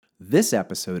This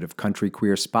episode of Country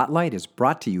Queer Spotlight is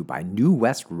brought to you by New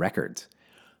West Records.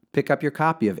 Pick up your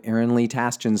copy of Aaron Lee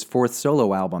Tasjan's fourth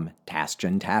solo album,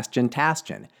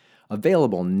 Tasjan,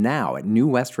 available now at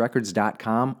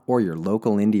newwestrecords.com or your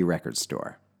local indie record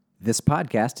store. This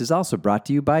podcast is also brought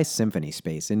to you by Symphony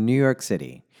Space in New York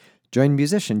City. Join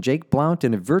musician Jake Blount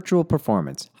in a virtual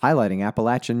performance highlighting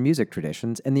Appalachian music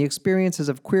traditions and the experiences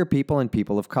of queer people and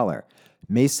people of color.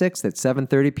 May 6th at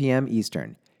 7:30 p.m.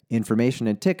 Eastern. Information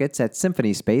and tickets at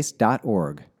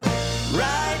symphonyspace.org.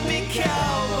 Ride me,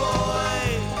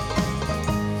 cowboy,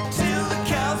 till the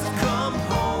cows come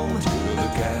home. Till the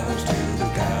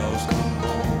cows come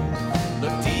home.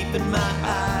 Look deep in my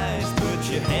eyes, put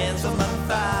your hands on my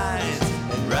thighs,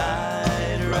 and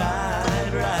ride,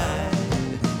 ride, ride.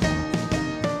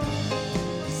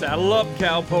 Saddle up,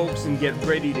 cowpokes, and get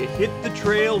ready to hit the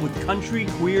trail with Country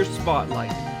Queer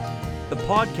Spotlight, the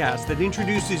podcast that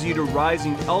introduces you to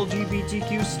rising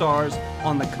LGBTQ stars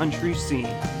on the country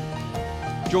scene.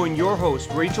 Join your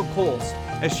host, Rachel Kolst,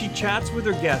 as she chats with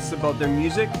her guests about their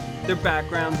music, their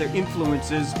background, their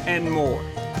influences, and more.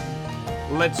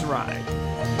 Let's ride.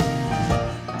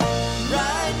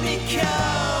 Ride me, cowboy,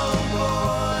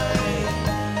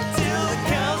 till the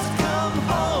cows come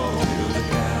home. Till the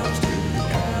cows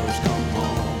come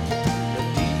home. Look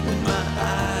deep in my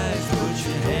eyes, put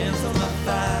your hands on my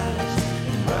thighs,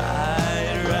 and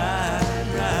ride, ride,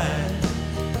 ride.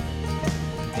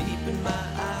 Deep in my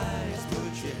eyes,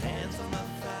 put your hands on my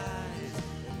thighs,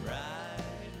 and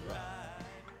ride, ride.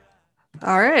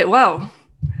 All right. Well,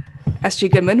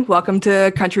 SG Goodman, welcome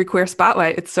to Country Queer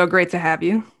Spotlight. It's so great to have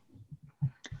you.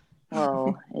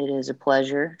 Oh, it is a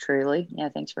pleasure, truly. Yeah,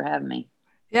 thanks for having me.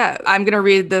 Yeah, I'm going to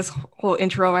read this whole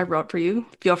intro I wrote for you.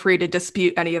 Feel free to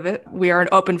dispute any of it. We are an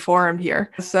open forum here.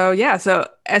 So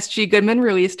SG Goodman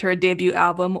released her debut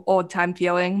album, Old Time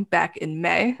Feeling, back in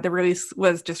May. The release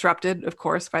was disrupted, of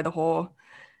course, by the whole,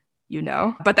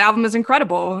 but the album is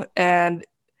incredible. And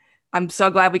I'm so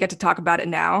glad we get to talk about it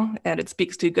now. And it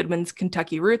speaks to Goodman's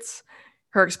Kentucky roots,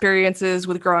 her experiences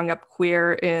with growing up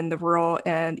queer in the rural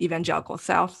and evangelical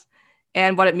South,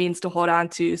 and what it means to hold on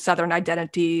to Southern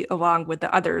identity along with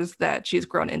the others that she's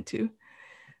grown into.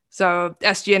 So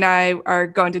SG and I are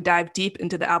going to dive deep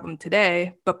into the album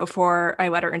today, but before I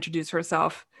let her introduce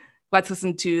herself, let's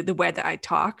listen to The Way That I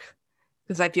Talk,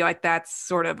 because I feel like that's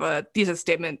sort of a thesis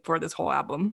statement for this whole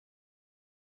album.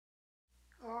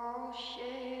 Oh,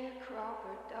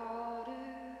 sharecropper daughter,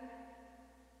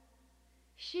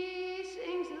 she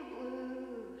sings the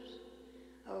blues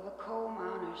of a coal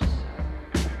miner's son.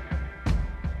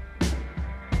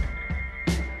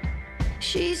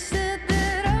 She said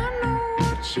that I know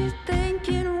what you're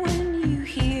thinking when you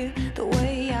hear the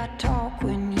way I talk,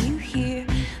 when you hear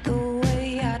the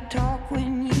way I talk,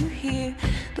 when you hear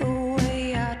the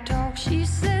way I talk. She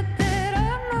said that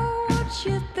I know what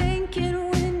you're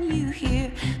thinking when you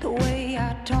hear the way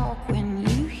I talk, when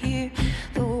you hear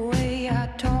the way I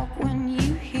talk, when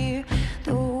you hear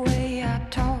the way I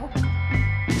talk.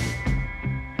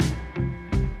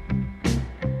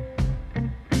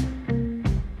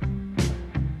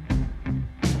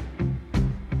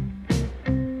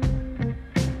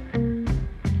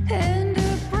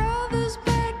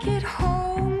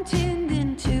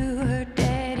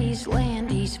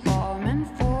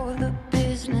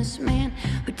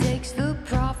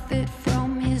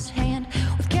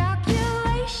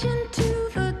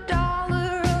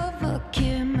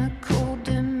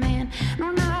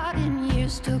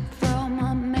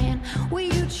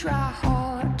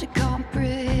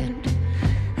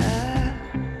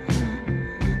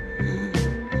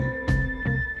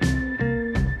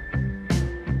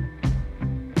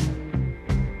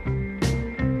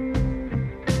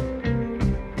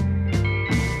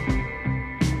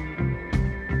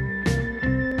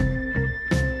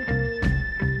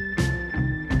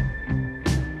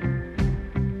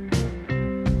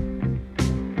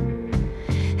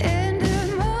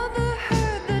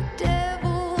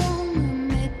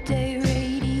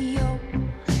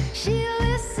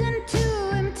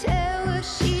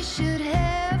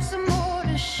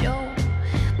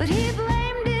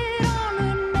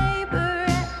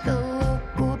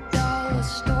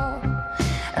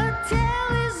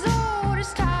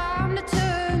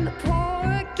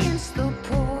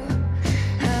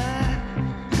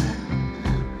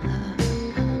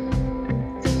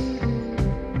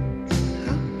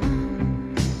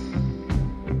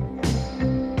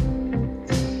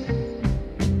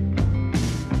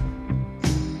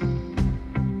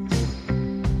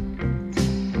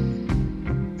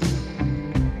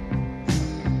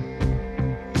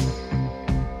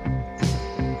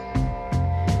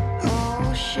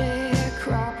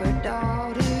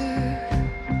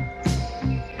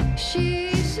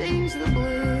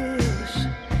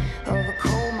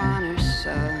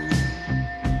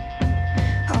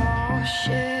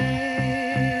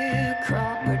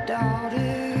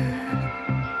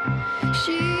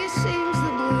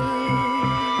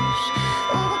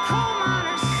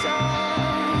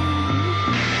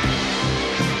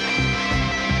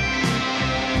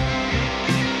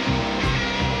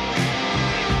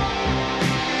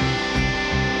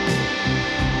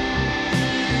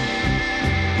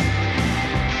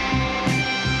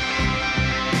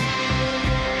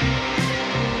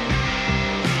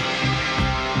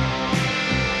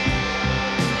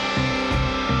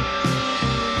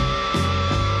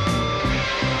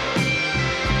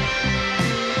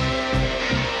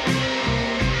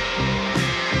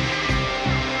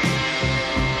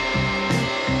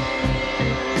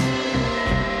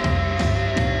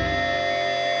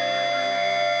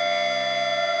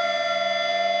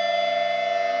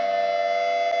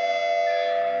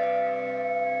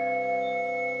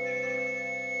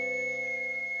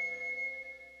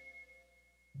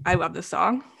 I love this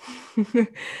song.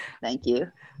 Thank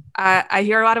you. I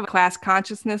hear a lot of class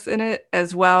consciousness in it,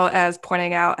 as well as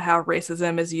pointing out how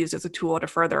racism is used as a tool to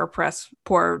further oppress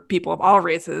poor people of all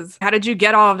races. How did you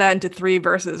get all of that into 3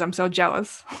 verses? I'm so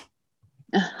jealous.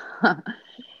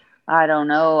 I don't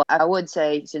know. I would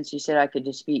say, since you said I could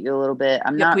dispute you a little bit,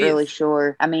 I'm Yeah, not really please.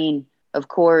 sure. I mean, of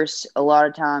course, a lot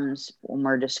of times when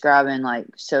we're describing like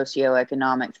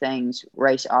socioeconomic things,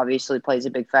 race obviously plays a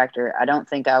big factor. I don't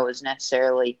think I was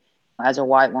necessarily, as a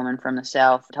white woman from the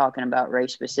South, talking about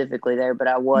race specifically there, but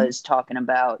I was talking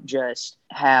about just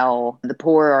how the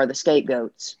poor are the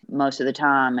scapegoats most of the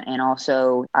time. And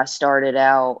also, I started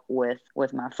out with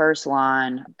my first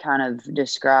line kind of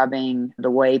describing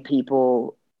the way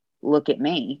people look at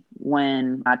me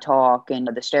when I talk and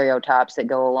the stereotypes that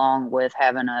go along with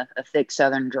having a thick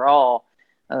Southern drawl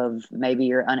of maybe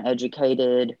you're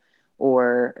uneducated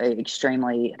or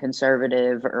extremely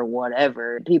conservative or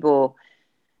whatever. People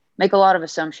make a lot of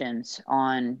assumptions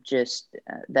on just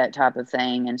that type of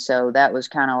thing. And so that was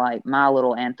kind of like my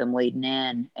little anthem leading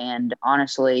in. And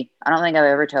honestly, I don't think I've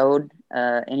ever told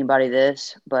anybody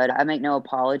this, but I make no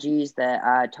apologies that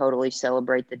I totally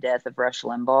celebrate the death of Rush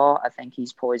Limbaugh. I think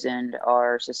he's poisoned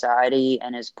our society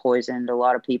and has poisoned a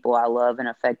lot of people I love and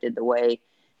affected the way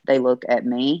they look at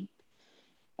me.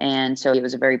 And so it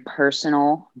was a very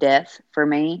personal death for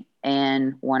me.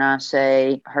 And when I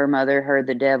say her mother heard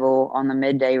the devil on the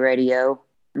midday radio,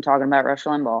 I'm talking about Rush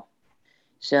Limbaugh.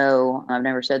 So I've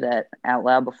never said that out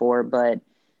loud before, but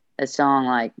that song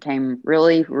like came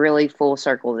really, really full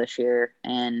circle this year.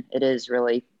 And it is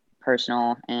really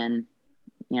personal and,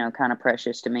 kind of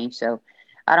precious to me. So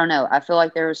I don't know. I feel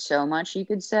like there was so much you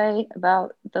could say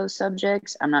about those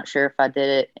subjects. I'm not sure if I did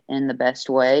it in the best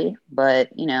way,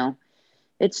 but,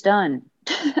 it's done.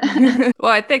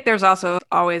 Well, I think there's also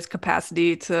always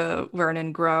capacity to learn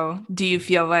and grow. Do you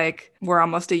feel like we're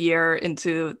almost a year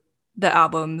into the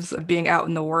albums being out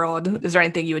in the world? Is there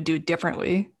anything you would do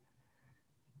differently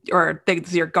or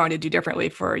things you're going to do differently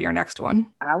for your next one?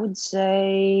 I would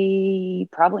say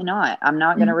probably not. I'm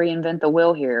not going to reinvent the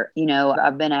wheel here.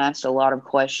 I've been asked a lot of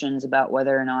questions about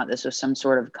whether or not this was some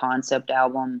sort of concept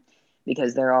album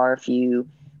because there are a few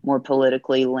more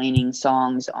politically leaning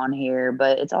songs on here,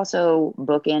 but it's also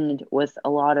bookended with a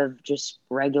lot of just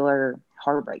regular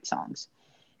heartbreak songs.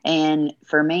 And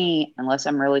for me, unless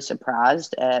I'm really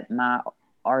surprised at my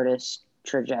artist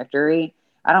trajectory,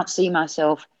 I don't see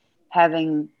myself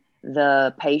having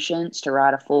the patience to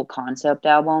write a full concept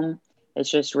album. It's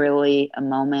just really a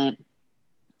moment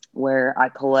where I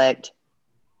collect,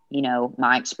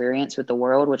 my experience with the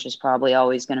world, which is probably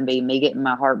always going to be me getting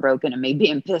my heart broken and me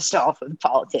being pissed off with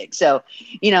politics. So,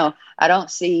 I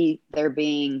don't see there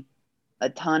being a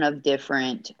ton of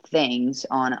different things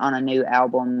on a new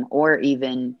album, or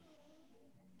even,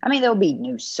 I mean, there'll be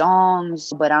new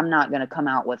songs, but I'm not going to come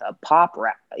out with a pop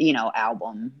rap,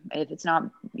 album. If it's not,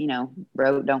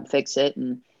 broke, don't fix it.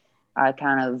 And I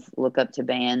kind of look up to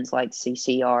bands like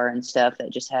CCR and stuff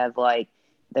that just have like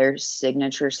their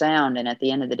signature sound. And at the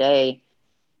end of the day,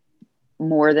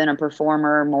 more than a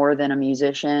performer, more than a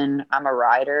musician, I'm a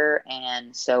writer.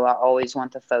 And so I always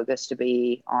want the focus to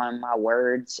be on my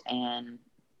words and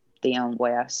the own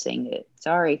way I sing it.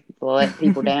 Sorry to let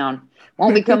people down.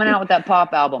 Won't be coming out with that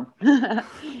pop album.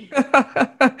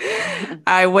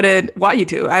 I wouldn't want you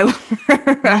to.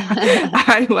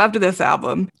 I loved this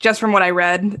album just from what I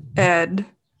read, and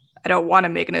I don't want to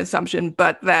make an assumption,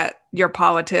 but that your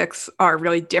politics are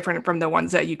really different from the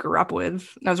ones that you grew up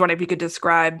with. I was wondering if you could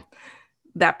describe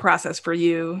that process for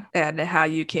you and how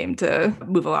you came to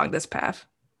move along this path.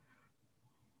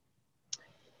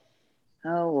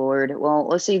 Oh, Lord. Well,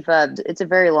 let's see if it's a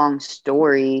very long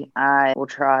story. I will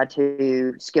try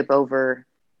to skip over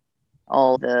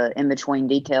all the in between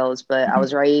details, but I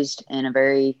was raised in a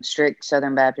very strict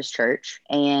Southern Baptist church.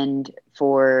 And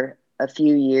for a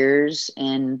few years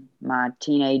in my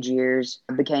teenage years,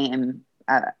 I became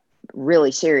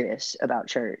really serious about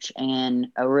church and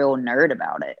a real nerd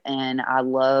about it. And I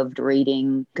loved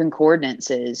reading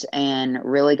concordances and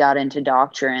really got into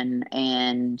doctrine.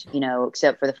 And,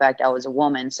 except for the fact I was a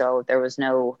woman, so there was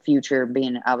no future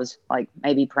being, I was like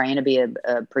maybe praying to be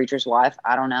a preacher's wife.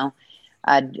 I don't know.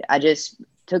 I just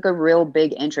took a real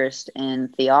big interest in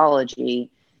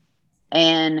theology.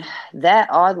 And that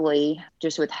oddly,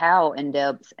 just with how in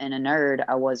depth and a nerd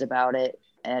I was about it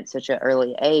at such an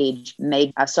early age,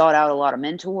 I sought out a lot of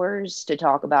mentors to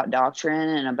talk about doctrine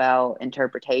and about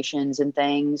interpretations and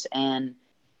things. And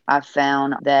I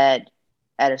found that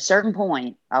at a certain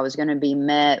point, I was going to be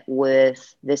met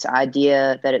with this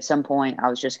idea that at some point I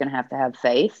was just going to have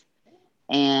faith.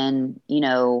 And,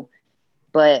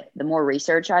 But the more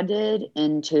research I did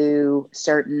into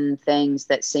certain things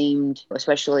that seemed,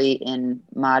 especially in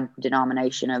my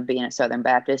denomination of being a Southern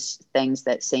Baptist, things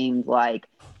that seemed like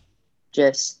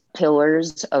just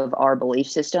pillars of our belief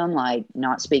system, like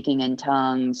not speaking in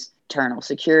tongues, eternal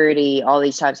security, all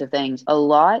these types of things. A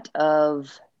lot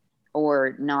of,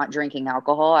 or not drinking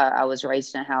alcohol. I was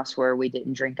raised in a house where we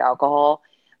didn't drink alcohol.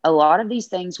 A lot of these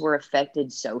things were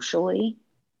affected socially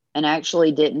and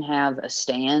actually didn't have a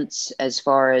stance as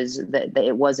far as that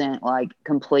it wasn't like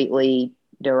completely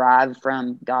derived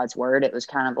from God's word. It was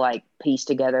kind of like pieced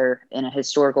together in a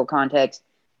historical context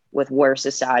with where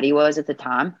society was at the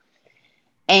time.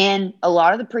 And a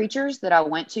lot of the preachers that I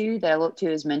went to, that I looked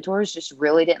to as mentors, just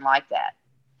really didn't like that.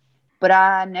 But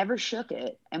I never shook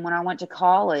it. And when I went to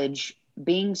college,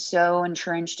 being so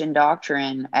entrenched in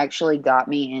doctrine actually got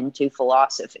me into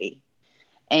philosophy.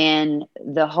 And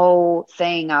the whole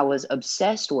thing I was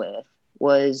obsessed with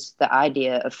was the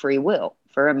idea of free will.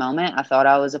 For a moment, I thought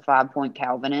I was a 5-point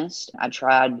Calvinist. I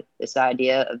tried this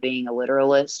idea of being a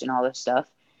literalist and all this stuff.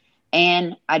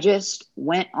 And I just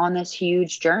went on this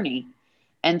huge journey.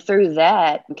 And through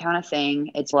that kind of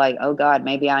thing, it's like, oh God,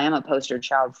 maybe I am a poster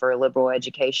child for a liberal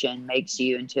education, makes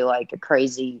you into like a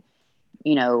crazy,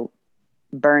 you know,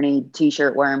 Bernie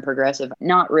t-shirt wearing progressive.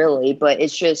 Not really, but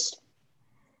it's just,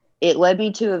 it led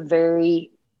me to a very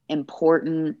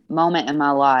important moment in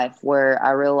my life where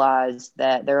I realized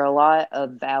that there are a lot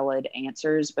of valid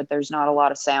answers, but there's not a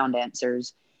lot of sound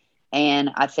answers.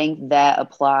 And I think that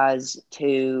applies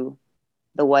to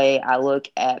the way I look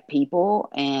at people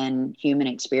and human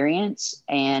experience,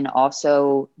 and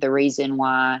also the reason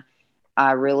why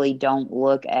I really don't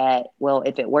look at, well,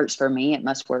 if it works for me, it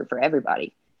must work for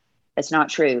everybody. That's not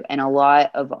true. And a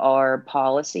lot of our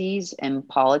policies and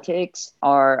politics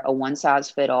are a one size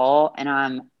fit all, and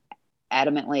I'm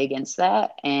adamantly against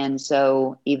that. And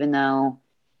so even though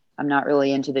I'm not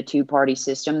really into the two-party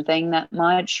system thing that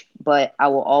much, but I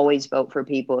will always vote for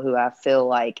people who I feel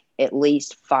like at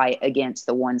least fight against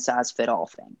the one-size-fit-all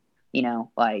thing, you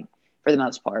know, like for the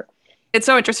most part. It's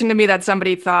so interesting to me that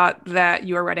somebody thought that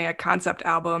you were writing a concept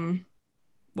album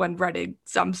when writing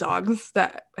some songs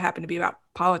that happen to be about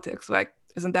politics. Like,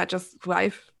 isn't that just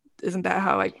life? Isn't that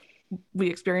how like we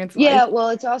experience life? Yeah, well,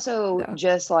 it's also Yeah.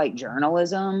 just like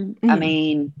journalism. I Mhm.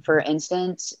 mean, for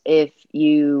instance, if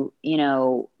you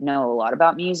know a lot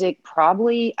about music,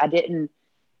 probably I didn't.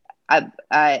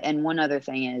 And one other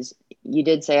thing is, you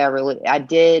did say I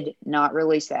did not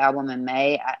release the album in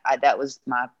May. That was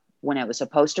when it was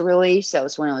supposed to release. That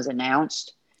was when it was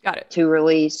announced Got it. to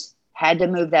release. Had to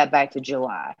move that back to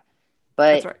July.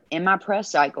 That's But right. in my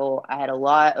press cycle, I had a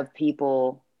lot of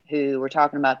people who were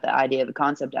talking about the idea of a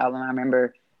concept album. I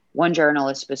remember one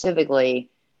journalist specifically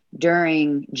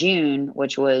during June,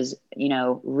 which was, you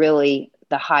know, really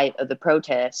the height of the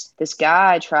protests. This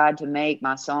guy tried to make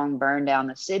my song Burn Down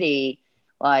the City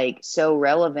like so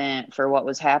relevant for what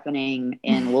was happening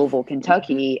in Louisville,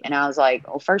 Kentucky. And I was like,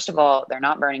 well, first of all, they're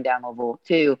not burning down Louisville.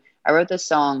 Two, I wrote this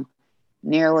song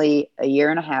nearly a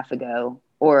year and a half ago,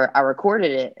 or I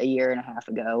recorded it a year and a half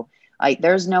ago. Like,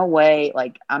 there's no way,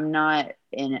 like,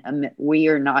 we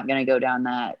are not going to go down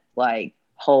that like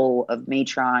hole of me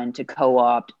trying to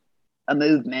co-opt a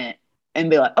movement and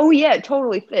be like, oh yeah, it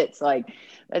totally fits. Like,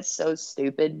 that's so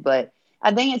stupid. But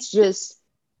I think it's just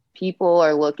people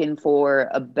are looking for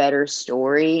a better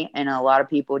story, and a lot of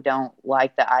people don't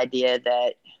like the idea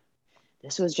that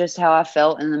this was just how I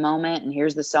felt in the moment, and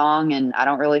here's the song, and I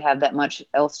don't really have that much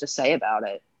else to say about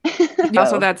it.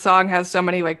 Also, that song has so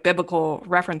many like biblical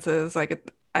references.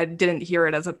 Like, I didn't hear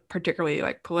it as a particularly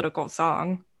like political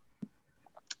song.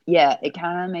 Yeah, it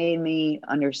kind of made me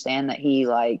understand that he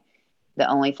like the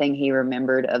only thing he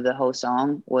remembered of the whole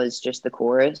song was just the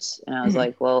chorus, and I was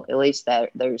like, well, at least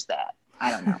there's that.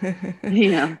 I don't know.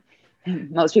 You know,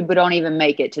 most people don't even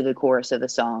make it to the chorus of the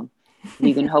song.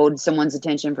 You can hold someone's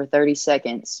attention for 30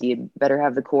 seconds. You better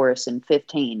have the chorus in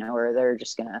 15, or they're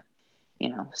just gonna, you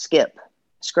know,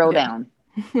 scroll Yeah. down.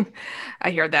 I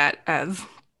hear that as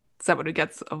someone who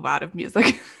gets a lot of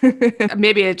music.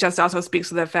 Maybe it just also speaks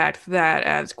to the fact that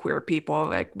as queer people,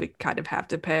 like, we kind of have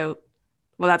to pay.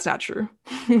 Well, that's not true,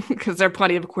 because there are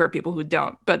plenty of queer people who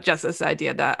don't. But just this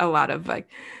idea that a lot of like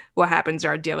what happens in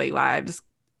our daily lives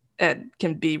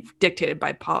can be dictated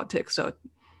by politics. So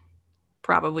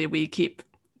probably we keep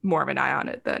more of an eye on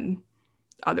it than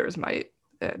others might,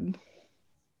 and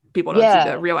people don't seem to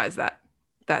Yeah, realize that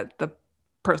the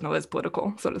personal is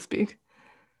political, so to speak.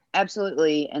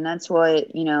 absolutely. And that's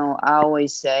what, you know, I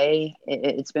always say.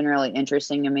 It's been really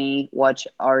interesting to me watch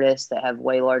artists that have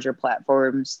way larger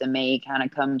platforms than me kind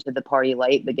of come to the party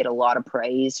late, but get a lot of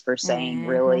praise for saying Mhm.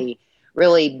 really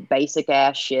really basic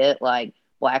ass shit like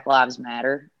Black Lives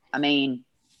Matter. I mean,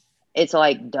 it's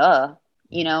like, duh,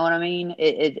 you know what I mean?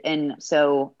 And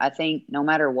so I think no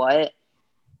matter what,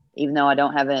 even though I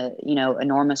don't have a,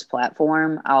 enormous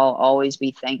platform, I'll always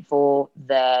be thankful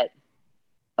that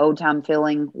Old Time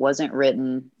Feeling wasn't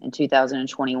written in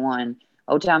 2021.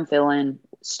 Old Time Feeling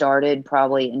started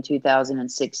probably in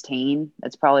 2016.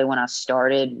 That's probably when I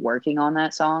started working on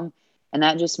that song. And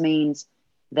that just means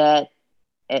that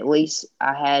at least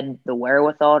I had the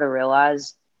wherewithal to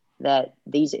realize that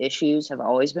these issues have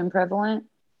always been prevalent.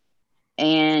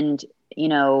 And,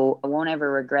 I won't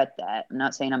ever regret that. I'm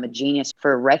not saying I'm a genius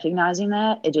for recognizing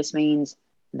that. It just means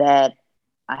that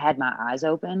I had my eyes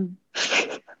open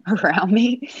around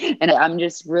me. And I'm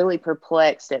just really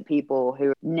perplexed at people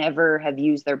who never have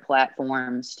used their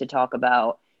platforms to talk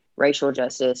about racial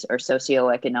justice or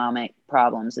socioeconomic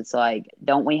problems. It's like,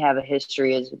 don't we have a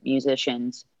history as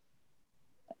musicians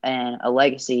and a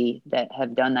legacy that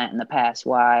have done that in the past?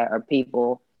 Why are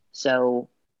people so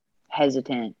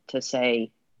hesitant to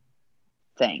say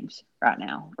things right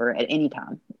now or at any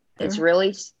time? It's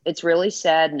really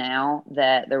sad now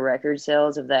that the record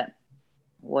sales of that,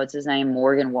 what's his name,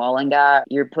 Morgan Wallen guy,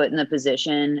 you're put in the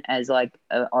position as like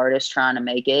an artist trying to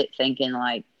make it, thinking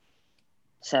like,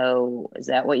 so is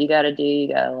that what you got to do?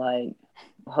 You got to like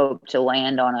hope to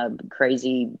land on a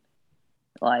crazy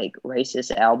like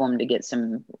racist album to get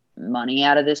some money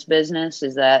out of this business?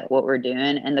 Is that what we're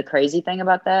doing? And the crazy thing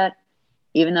about that,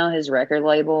 even though his record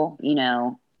label,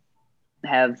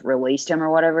 have released him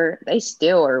or whatever, they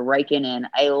still are raking in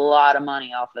a lot of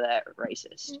money off of that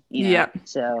racist. Yeah.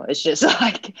 So it's just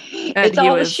like, And it's he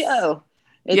all a was- show.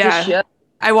 It's yeah. a show.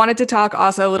 I wanted to talk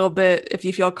also a little bit, if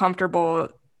you feel comfortable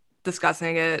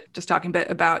discussing it, just talking a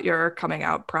bit about your coming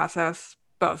out process,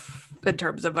 both in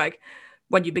terms of like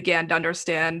when you began to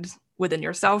understand within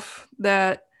yourself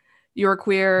that you were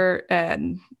queer,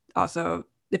 and also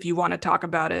if you want to talk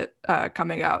about it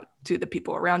coming out to the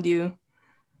people around you,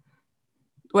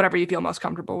 whatever you feel most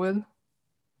comfortable with.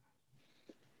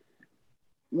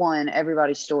 One,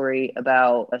 everybody's story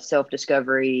about a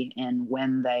self-discovery and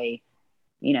when they,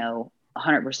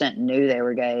 100% knew they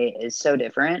were gay is so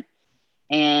different.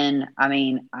 And I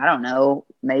mean, I don't know,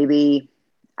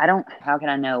 how can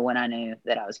I know when I knew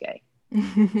that I was gay?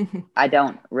 I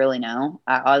don't really know.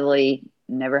 I oddly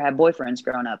never had boyfriends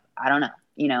growing up. I don't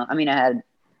know. I mean, I had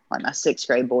like my 6th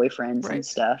grade boyfriends and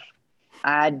stuff.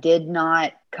 I did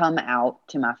not come out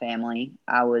to my family.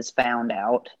 I was found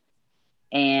out.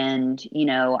 And,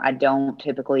 I don't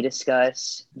typically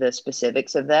discuss the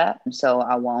specifics of that, so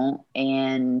I won't.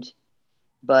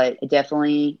 But it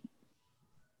definitely,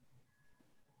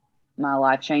 my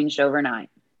life changed overnight.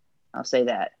 I'll say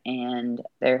that. And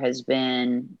there has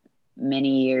been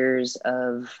many years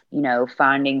of,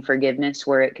 finding forgiveness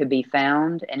where it could be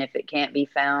found. And if it can't be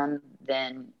found,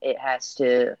 then it has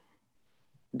to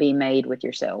be made with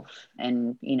yourself.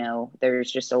 And,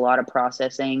 there's just a lot of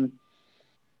processing.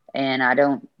 And I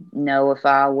don't know if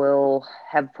I will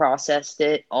have processed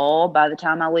it all by the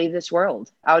time I leave this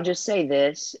world. I'll just say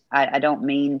this. I don't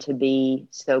mean to be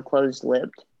so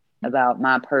closed-lipped about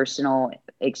my personal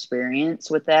experience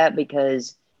with that,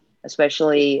 because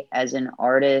especially as an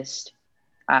artist,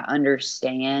 I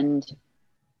understand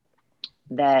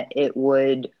that it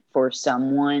would, for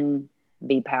someone,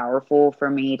 be powerful for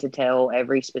me to tell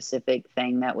every specific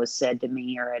thing that was said to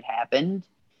me or had happened.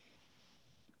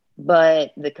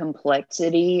 But the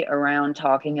complexity around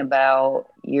talking about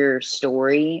your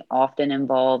story often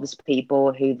involves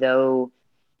people who, though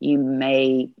you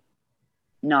may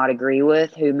not agree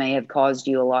with, who may have caused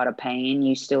you a lot of pain,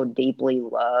 you still deeply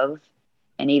love.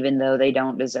 And even though they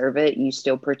don't deserve it, you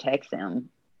still protect them.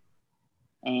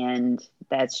 And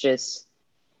that's just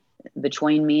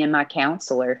between me and my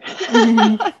counselor.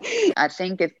 I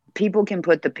think if people can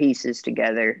put the pieces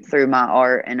together through my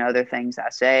art and other things I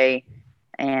say,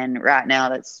 and right now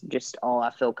that's just all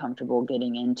I feel comfortable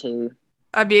getting into.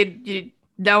 I mean,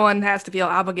 no one has to feel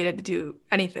obligated to do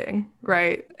anything,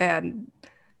 right?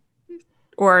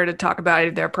 Or to talk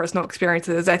about their personal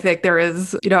experiences. I think there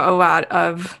is, a lot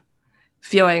of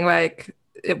feeling like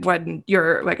when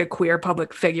you're like a queer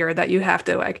public figure that you have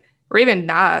to like, or even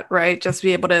not, right? Just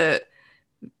be able to,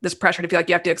 this pressure to feel like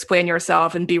you have to explain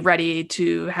yourself and be ready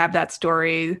to have that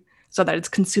story so that it's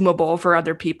consumable for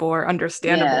other people or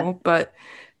understandable. Yeah. But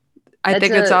I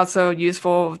think it's also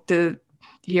useful to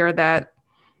hear that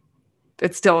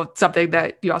it's still something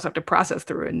that you also have to process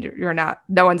through, and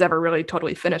no one's ever really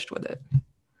totally finished with it.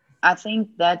 I think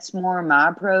that's more my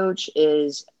approach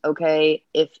is, okay,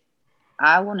 if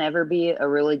I will never be a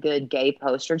really good gay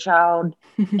poster child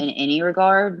in any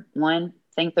regard, one,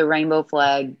 think the rainbow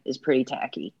flag is pretty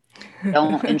tacky.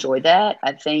 Don't enjoy that.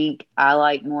 I think I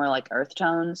like more like earth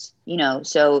tones, you know.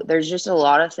 So there's just a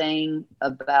lot of thing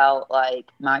about like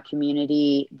my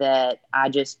community that I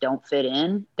just don't fit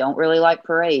in. Don't really like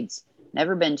parades.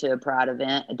 Never been to a pride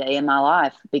event a day in my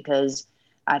life because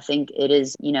I think it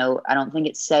is, you know, I don't think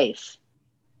it's safe.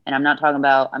 And I'm not talking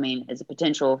about, I mean, as a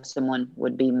potential someone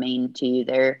would be mean to you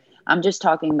there. I'm just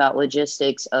talking about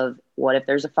logistics of what if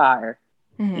there's a fire,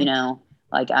 you know,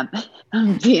 like I'm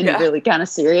being Yeah. really kind of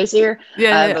serious here. Yeah,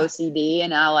 I yeah, have yeah. OCD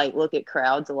and I like look at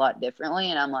crowds a lot differently.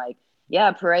 And I'm like,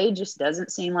 yeah, parade just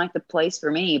doesn't seem like the place for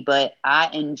me, but I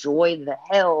enjoy the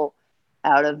hell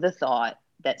out of the thought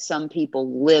that some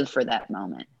people live for that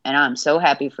moment. And I'm so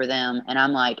happy for them. And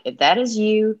I'm like, if that is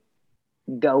you,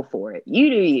 go for it. You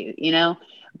do you, you know,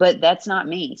 but that's not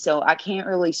me. So I can't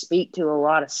really speak to a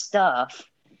lot of stuff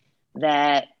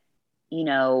that, you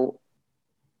know,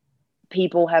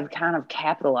 people have kind of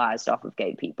capitalized off of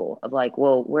gay people of like,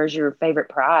 well, where's your favorite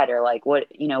pride? Or like, what,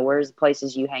 you know, where's the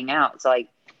places you hang out? It's like,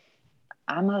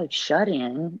 I'm a shut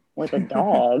in with a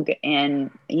dog.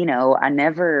 And, you know, I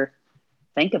never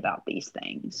think about these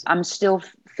things. I'm still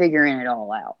figuring it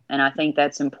all out. And I think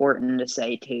that's important to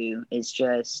say too, is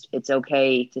just, it's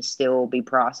okay to still be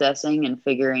processing and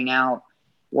figuring out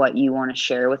what you want to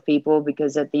share with people.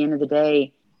 Because at the end of the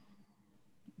day,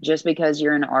 just because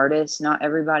you're an artist, not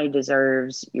everybody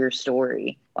deserves your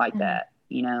story like that,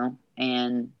 you know?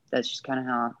 And that's just kind of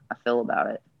how I feel about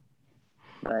it.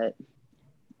 But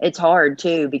it's hard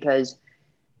too, because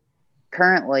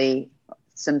currently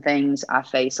some things I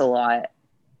face a lot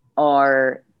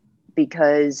are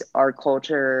because our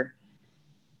culture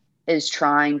is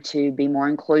trying to be more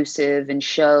inclusive and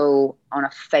show on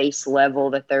a face level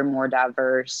that they're more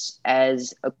diverse.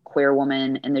 As a queer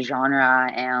woman in the genre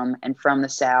I am and from the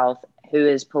South who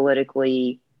is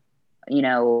politically, you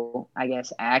know, I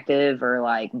guess active or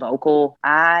like vocal,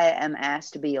 I am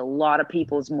asked to be a lot of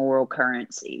people's moral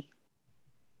currency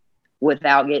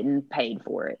without getting paid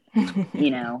for it,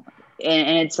 you know.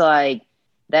 And it's like,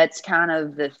 that's kind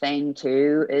of the thing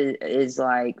too, is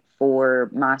like for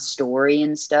my story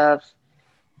and stuff,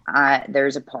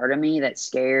 there's a part of me that's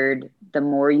scared the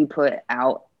more you put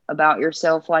out about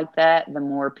yourself like that, the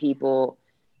more people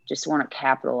just want to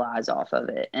capitalize off of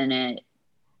it.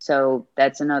 So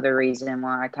that's another reason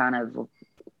why I kind of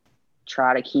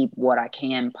try to keep what I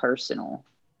can personal.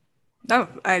 No,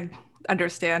 I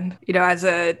understand. You know, as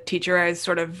a teacher, I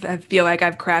feel like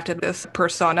I've crafted this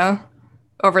persona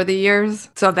over the years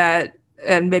so that,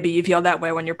 and maybe you feel that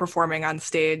way when you're performing on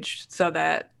stage, so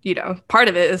that, you know, part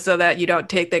of it is so that you don't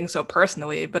take things so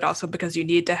personally, but also because you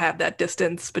need to have that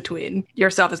distance between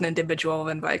yourself as an individual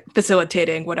and like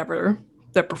facilitating whatever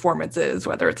the performance is,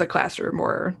 whether it's a classroom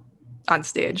or on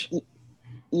stage.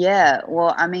 Yeah,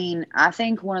 well, I mean, I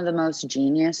think one of the most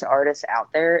genius artists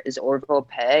out there is Orville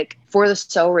Peck, for the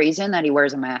sole reason that he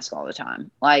wears a mask all the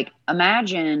time. Like,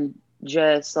 imagine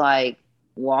just like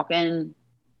walking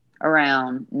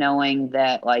around knowing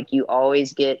that like you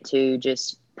always get to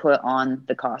just put on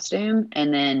the costume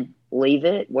and then leave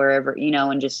it wherever, you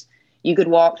know, and just, you could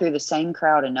walk through the same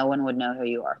crowd and no one would know who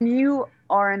you are. You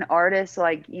are an artist,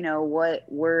 like, you know,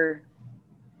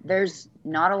 there's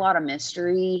not a lot of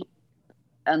mystery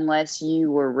unless you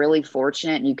were really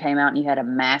fortunate and you came out and you had a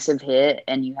massive hit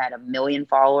and you had 1 million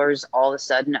followers all of a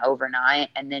sudden overnight,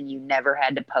 and then you never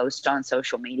had to post on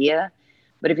social media.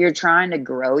 But if you're trying to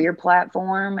grow your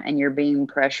platform and you're being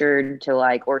pressured to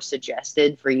like, or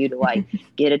suggested for you to like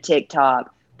get a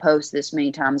TikTok, post this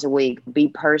many times a week, be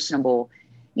personable,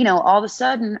 you know, all of a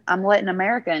sudden I'm letting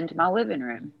America into my living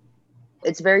room.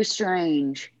 It's very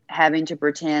strange having to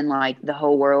pretend like the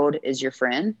whole world is your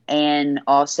friend. And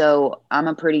also, I'm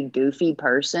a pretty goofy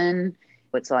person.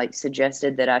 It's like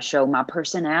suggested that I show my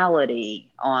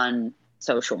personality on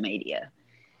social media.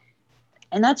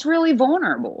 And that's really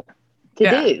vulnerable to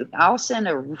do. I'll send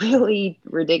a really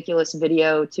ridiculous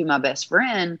video to my best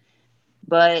friend,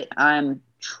 but I'm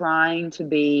trying to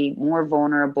be more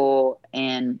vulnerable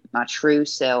and my true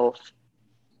self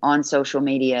on social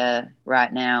media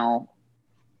right now.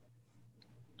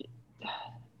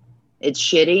 It's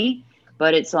shitty,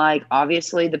 but it's like,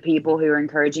 obviously the people who are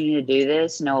encouraging you to do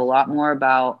this know a lot more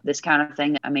about this kind of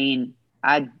thing. I mean,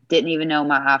 I didn't even know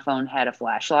my iPhone had a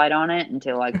flashlight on it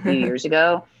until like a few years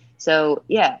ago. So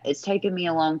yeah, it's taken me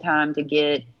a long time to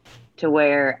get to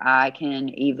where I can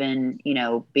even, you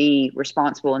know, be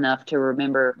responsible enough to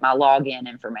remember my login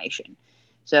information.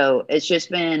 So it's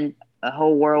just been a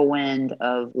whole whirlwind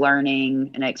of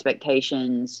learning and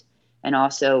expectations, and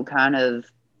also kind of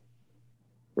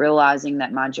realizing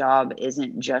that my job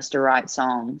isn't just to write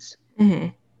songs. Mm-hmm.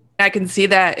 I can see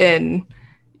that in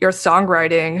your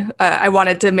songwriting. I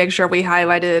wanted to make sure we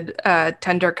highlighted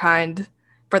Tender Kind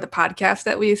for the podcast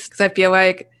at least, because I feel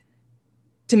like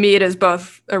to me it is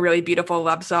both a really beautiful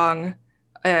love song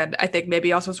and I think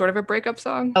maybe also sort of a breakup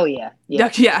song. Oh yeah, yeah,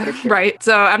 Yeah, for sure. right.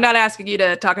 So I'm not asking you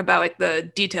to talk about like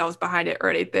the details behind it or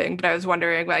anything, but I was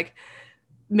wondering like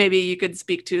maybe you could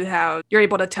speak to how you're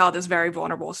able to tell this very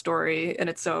vulnerable story and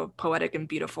it's so poetic and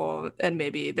beautiful, and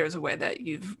maybe there's a way that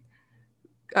you've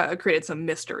created some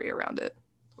mystery around it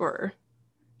or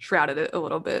shrouded it a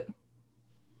little bit.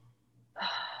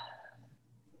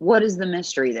 What is the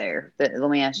mystery there? Let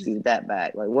me ask you that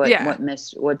back. Like Yeah.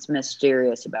 what's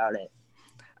mysterious about it?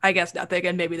 I guess nothing,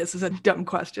 and maybe this is a dumb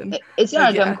question. It's not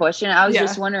Like, a dumb yeah. question. I was Yeah.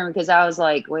 just wondering because I was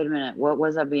like, wait a minute, what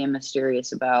was I being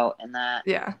mysterious about in that?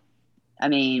 Yeah. I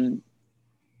mean,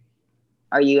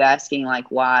 are you asking like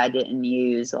why I didn't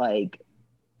use like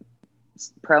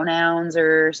pronouns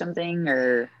or something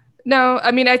or? No,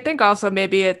 I mean, I think also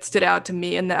maybe it stood out to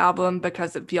me in the album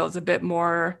because it feels a bit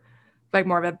more like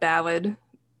more of a ballad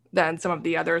than some of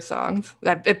the other songs.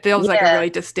 That it feels like a Yeah.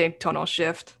 really distinct tonal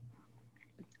shift.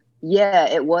 Yeah,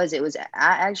 it was. I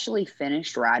actually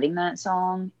finished writing that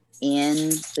song in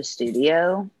the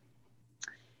studio.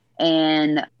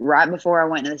 And right before I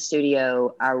went to the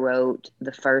studio, I wrote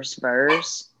the first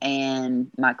verse and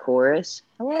my chorus.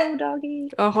 Hello, doggy.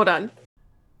 Oh, hold on.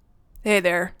 Hey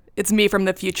there, it's me from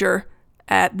the future.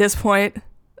 At this point,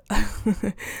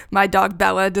 my dog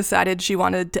Bella decided she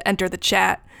wanted to enter the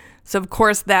chat. So, of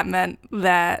course, that meant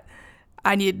that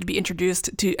I needed to be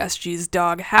introduced to SG's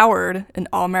dog, Howard, an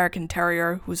all-American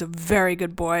terrier who's a very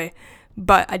good boy.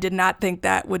 But I did not think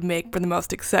that would make for the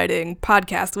most exciting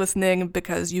podcast listening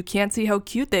because you can't see how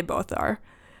cute they both are.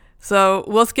 So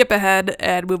we'll skip ahead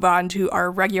and move on to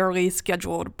our regularly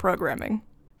scheduled programming.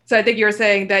 So I think you were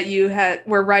saying that you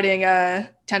were writing a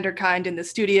Tender Kind in the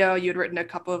studio. You'd written a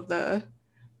couple of the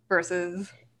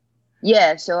verses.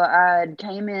 Yeah, so I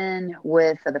came in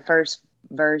with the first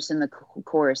verse and the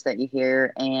chorus that you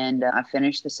hear, and I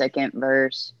finished the second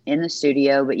verse in the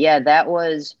studio. But yeah, that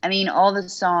was, I mean, all the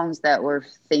songs that were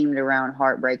themed around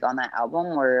heartbreak on that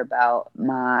album were about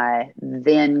my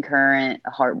then current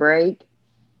heartbreak.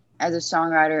 As a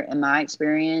songwriter, in my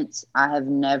experience, I have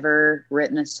never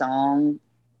written a song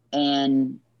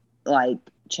and like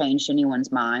changed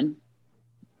anyone's mind.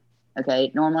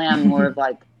 Okay, normally I'm more of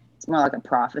like, it's more like a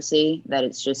prophecy that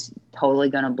it's just totally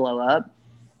going to blow up.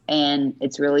 And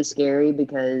it's really scary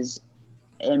because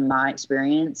in my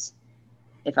experience,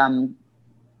 if I'm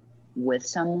with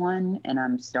someone and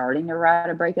I'm starting to write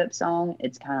a breakup song,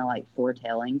 it's kind of like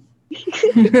foretelling.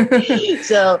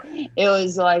 So it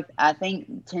was like, I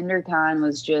think Tender Kind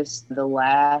was just my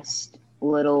last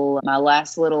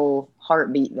little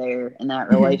heartbeat there in that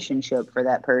relationship for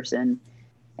that person.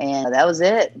 And that was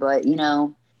it. But, you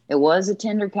know, it was a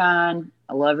tender kind.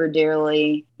 I love her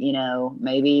dearly. You know,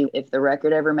 maybe if the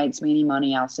record ever makes me any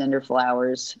money, I'll send her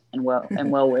flowers and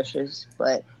well wishes.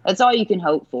 But that's all you can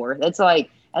hope for. That's like,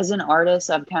 as an artist,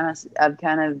 I've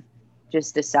kind of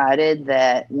just decided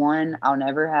that one, I'll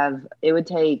never have. It would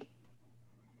take.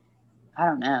 I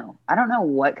don't know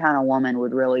what kind of woman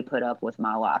would really put up with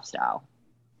my lifestyle.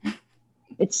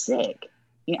 It's sick.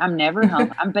 You know, I'm never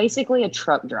home. I'm basically a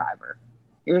truck driver.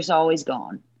 You're just always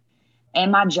gone.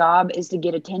 And my job is to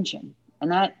get attention.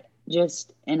 And that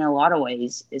just, in a lot of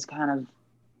ways, is kind of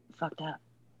fucked up.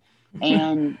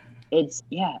 And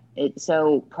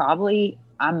so probably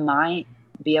I might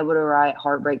be able to write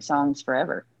heartbreak songs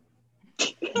forever.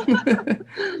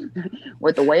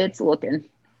 With the way it's looking.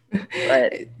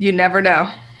 But you never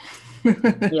know.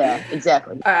 yeah,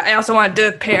 exactly. I also wanted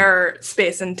to pair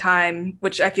Space and Time,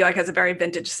 which I feel like has a very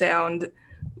vintage sound,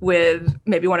 with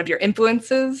maybe one of your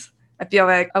influences. I feel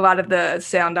like a lot of the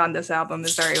sound on this album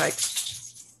is very like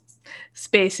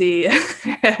spacey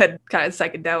and kind of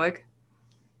psychedelic.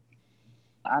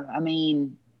 I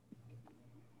mean,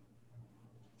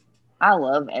 I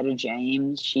love Etta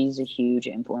James. She's a huge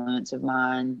influence of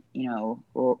mine. You know,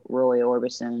 Roy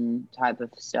Orbison type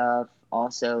of stuff.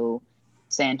 Also,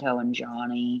 Santo and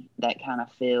Johnny, that kind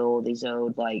of feel, these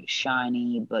old like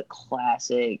shiny but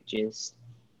classic just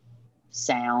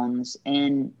sounds.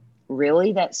 And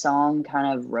really that song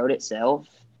kind of wrote itself.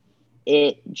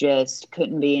 It just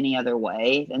couldn't be any other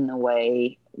way than the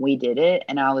way we did it.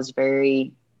 And I was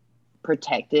very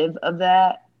protective of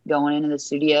that going into the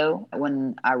studio.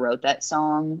 When I wrote that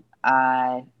song,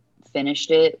 I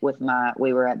finished it with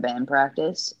we were at band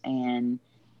practice, and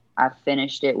I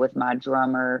finished it with my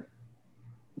drummer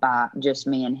by just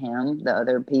me and him. The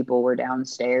other people were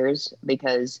downstairs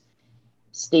because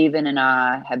Steven and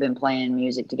I have been playing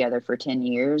music together for 10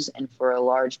 years, and for a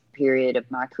large period of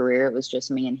my career, it was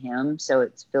just me and him. So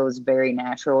it feels very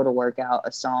natural to work out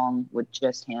a song with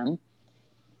just him.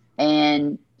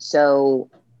 And so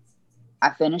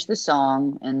I finished the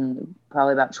song in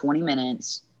probably about 20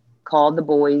 minutes, called the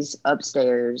boys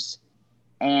upstairs,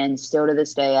 and still to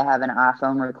this day, I have an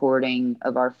iPhone recording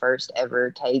of our first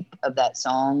ever take of that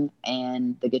song,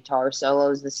 and the guitar solo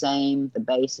is the same, the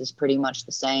bass is pretty much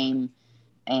the same,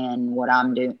 and what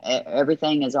I'm doing,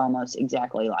 everything is almost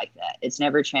exactly like that. It's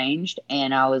never changed,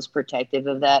 and I was protective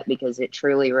of that because it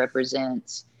truly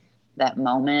represents that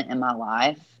moment in my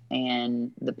life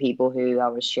and the people who I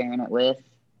was sharing it with,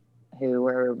 who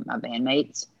were my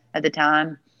bandmates at the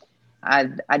time.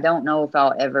 I don't know if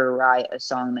I'll ever write a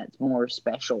song that's more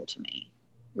special to me,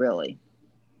 really.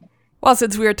 Well,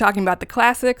 since we were talking about the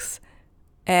classics,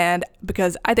 and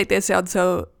because I think they sound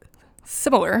so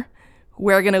similar,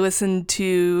 we're going to listen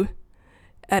to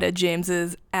Etta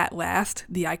James's At Last,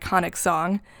 the iconic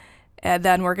song, and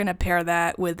then we're going to pair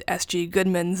that with S.G.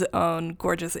 Goodman's own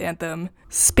gorgeous anthem,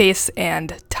 Space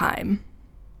and Time.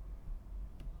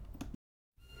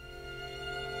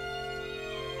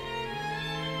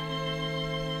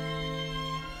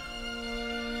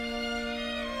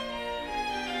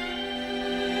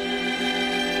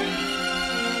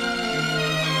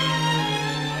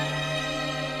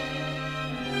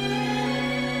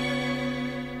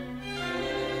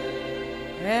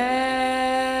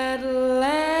 At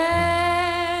last,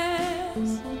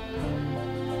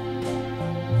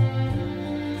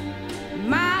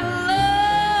 my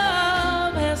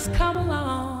love has come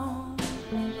along.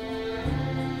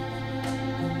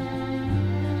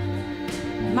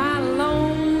 My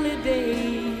lonely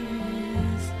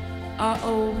days are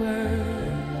over,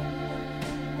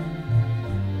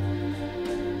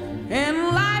 and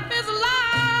life is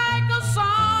like a song.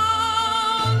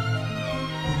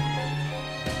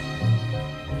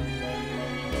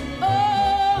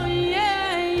 Oh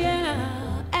yeah,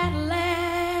 yeah, at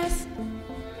last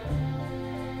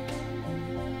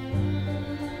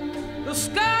the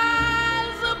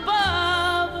skies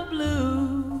above are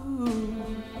blue.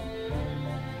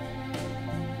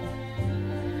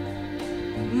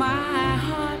 My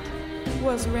heart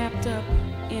was wrapped up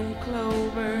in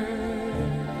clover.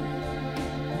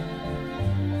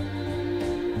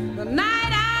 The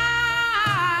night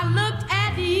I looked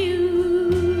at you,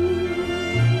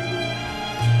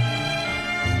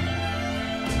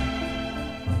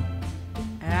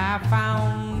 I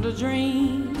found a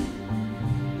dream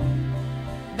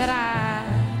that I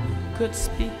could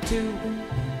speak to,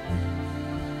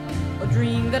 a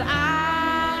dream that I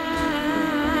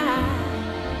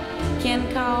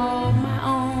can call my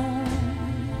own.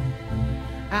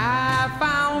 I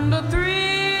found a thrill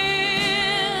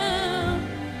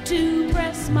to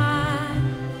press my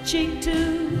cheek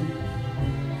to,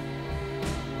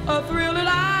 a thrill that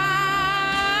I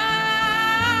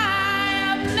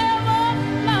have never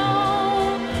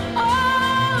known.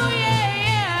 Oh yeah,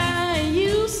 yeah,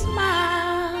 you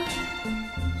smile,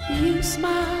 you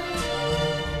smile.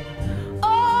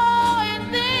 Oh,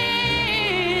 and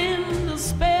then the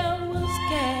spell was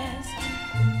cast,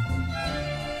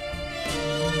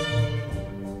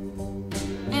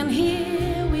 and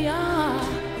here we are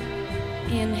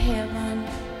in heaven.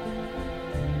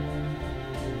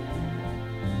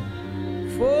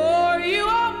 For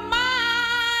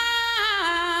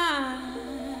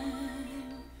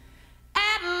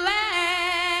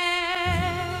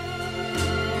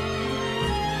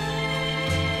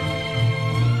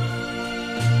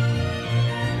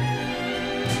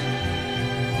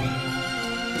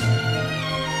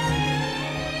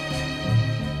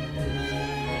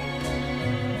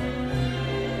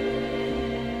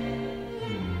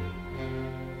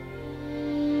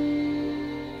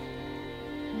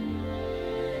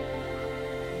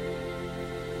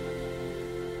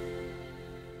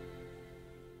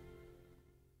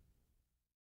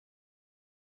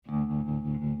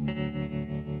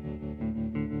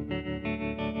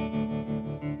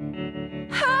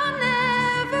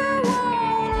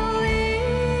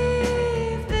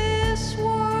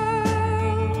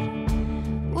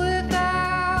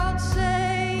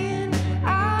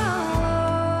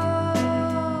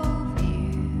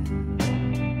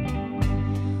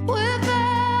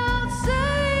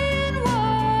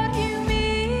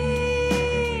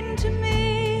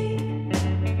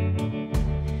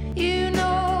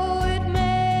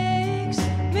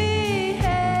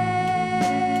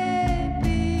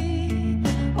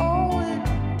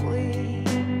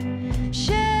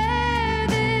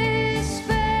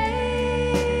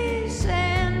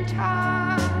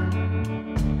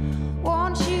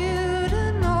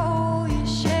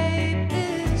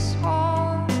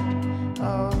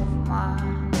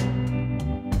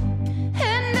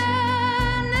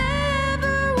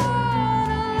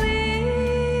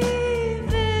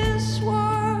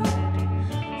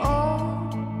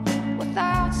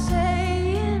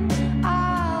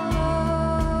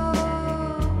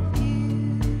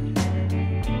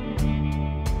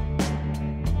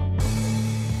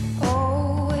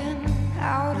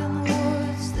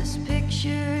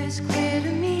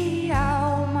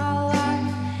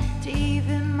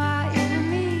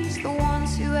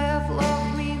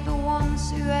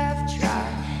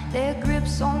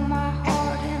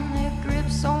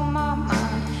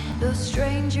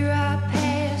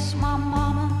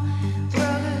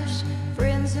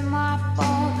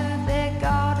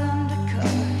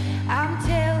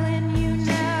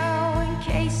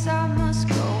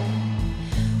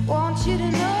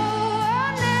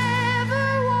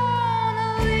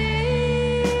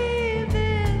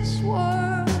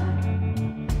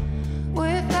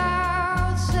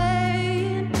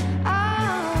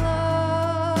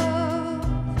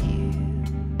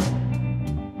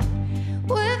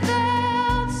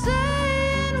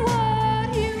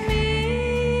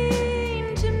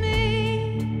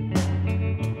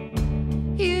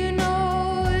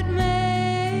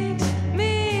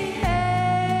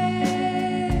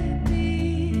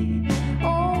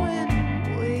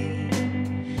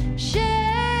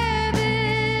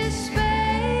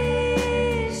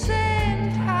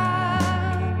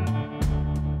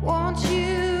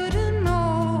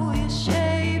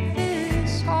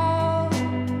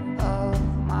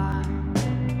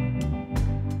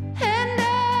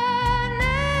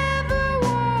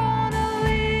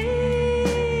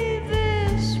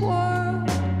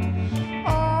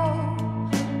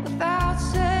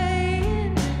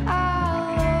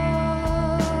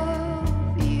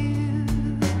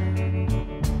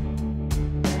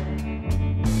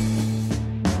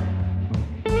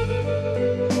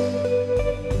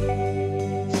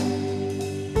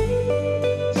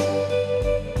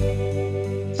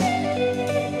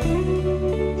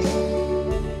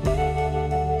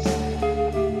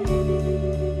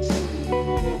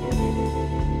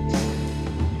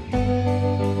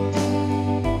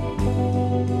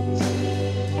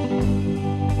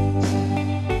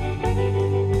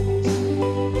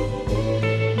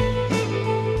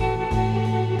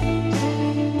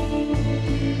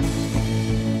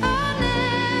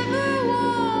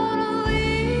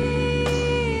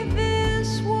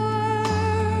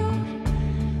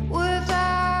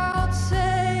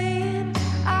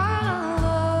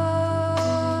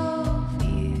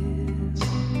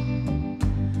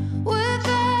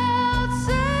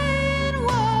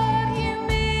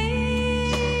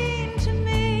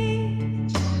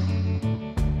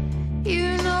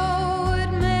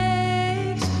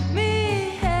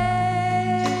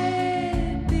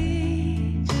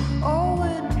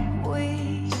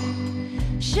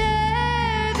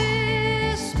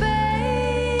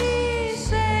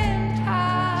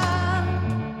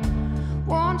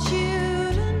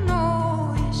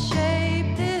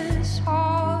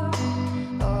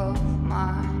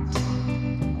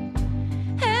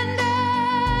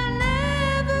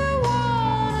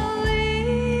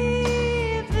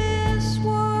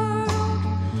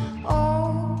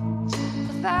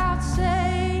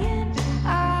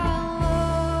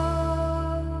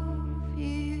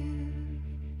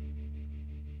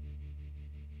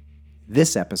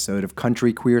This episode of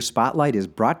Country Queer Spotlight is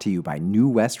brought to you by New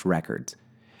West Records.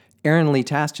 Aaron Lee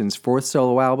Tasjan's fourth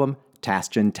solo album,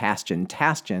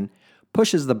 Tasjan,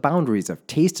 pushes the boundaries of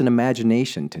taste and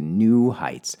imagination to new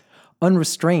heights,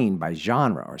 unrestrained by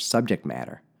genre or subject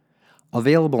matter.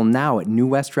 Available now at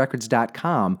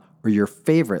newwestrecords.com or your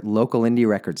favorite local indie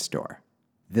record store.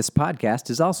 This podcast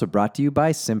is also brought to you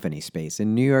by Symphony Space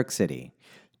in New York City.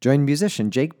 Join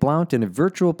musician Jake Blount in a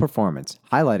virtual performance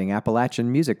highlighting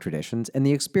Appalachian music traditions and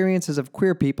the experiences of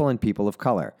queer people and people of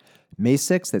color. May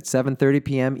 6th at 7:30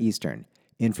 p.m. Eastern.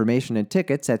 Information and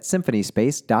tickets at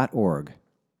symphonyspace.org.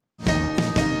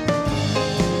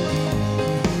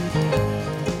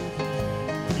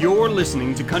 You're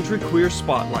listening to Country Queer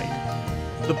Spotlight,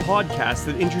 the podcast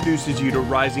that introduces you to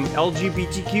rising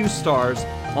LGBTQ stars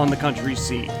on the country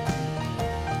scene.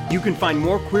 You can find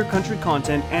more queer country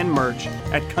content and merch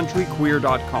at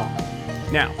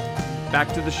countryqueer.com. Now,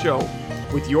 back to the show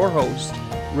with your host,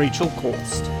 Rachel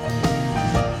Kolst.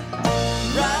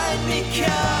 Ride me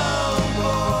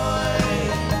cowboy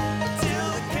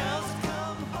till the cows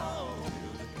come home.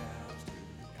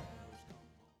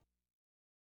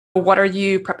 What are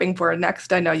you prepping for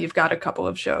next? I know you've got a couple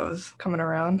of shows coming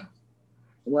around.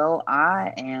 Well,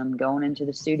 I am going into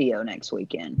the studio next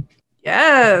weekend.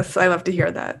 Yes, I love to hear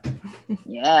that.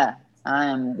 Yeah,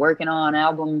 I'm working on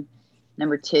album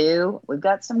number 2. We've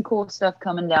got some cool stuff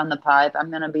coming down the pipe.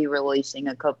 I'm going to be releasing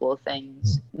a couple of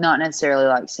things, not necessarily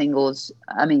like singles.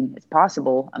 I mean, it's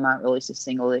possible I might release a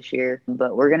single this year,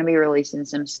 but we're going to be releasing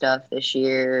some stuff this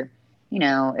year. You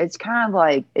know, it's kind of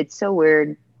like, it's so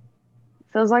weird.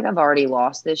 Feels like I've already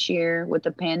lost this year with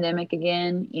the pandemic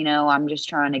again. You know, I'm just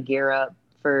trying to gear up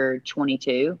for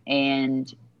 22,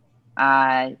 and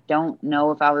I don't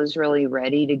know if I was really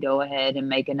ready to go ahead and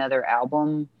make another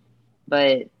album,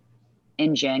 but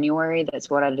in January, that's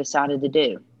what I decided to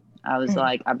do. I was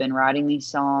like, I've been writing these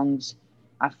songs.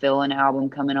 I feel an album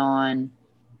coming on.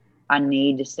 I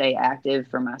need to stay active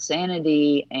for my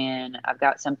sanity, and I've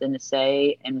got something to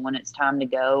say. And when it's time to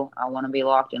go, I want to be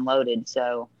locked and loaded.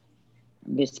 So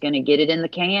I'm just going to get it in the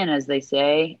can, as they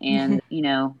say, and, you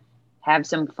know, have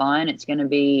some fun. It's going to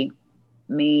be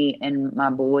me and my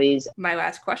boys. My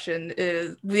last question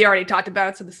is, we already talked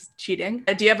about, so this is cheating.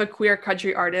 Do you have a queer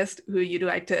country artist who you'd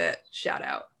like to shout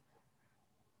out?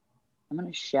 I'm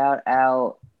going to shout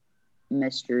out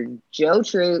Mr. Joe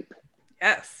Troop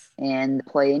Yes. and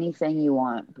Play Anything You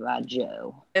Want by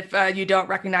Joe. If you don't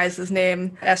recognize his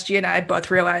name, SG and I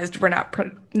both realized we're not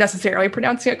necessarily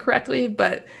pronouncing it correctly,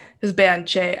 but his band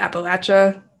Che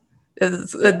Appalachia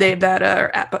is a name that,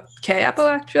 K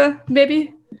Appalachia,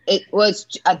 maybe? It was,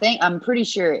 I'm pretty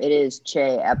sure it is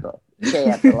Che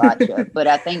Appalachia, but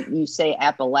I think you say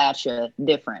Appalachia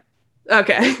different.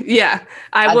 Okay, yeah.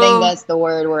 I think that's the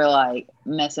word we're like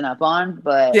messing up on,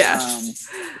 but yeah.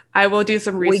 I will do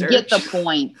some research. We get the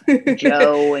point,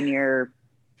 Joe, and your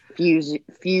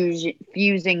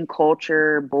fusing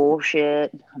culture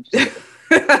bullshit. I'm just kidding.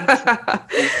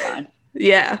 It's fine.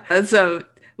 Yeah, so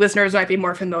listeners might be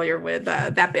more familiar with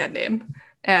that band name.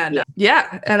 And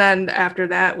and then after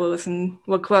that, we'll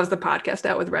close the podcast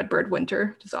out with Redbird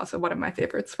Winter, which is also one of my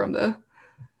favorites from the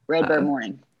Redbird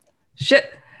Morning.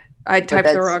 Shit, I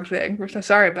typed the wrong thing. We're so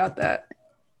sorry about that.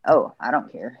 Oh, I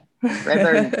don't care.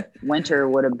 Redbird Winter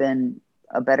would have been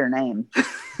a better name.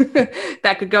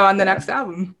 That could go on the next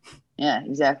album. Yeah,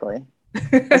 exactly.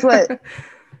 That's what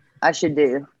I should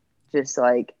do. Just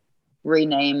like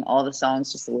rename all the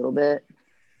songs just a little bit.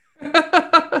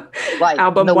 Like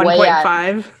album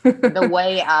 1.5. The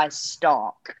way I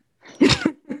stalk.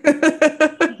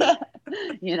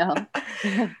 You know?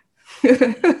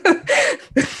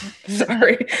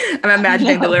 Sorry. I'm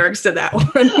imagining the lyrics to that one.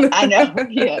 I know.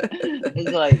 Yeah.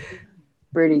 It's like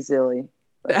pretty silly.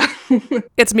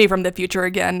 It's me from the future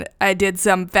again. I did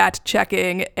some fact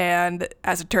checking, and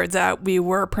as it turns out, we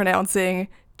were pronouncing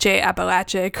Che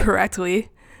Appalachia correctly.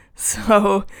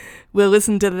 So we'll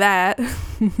listen to that.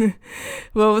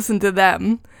 We'll listen to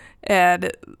them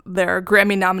and their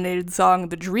Grammy-nominated song,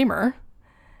 The Dreamer.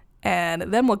 And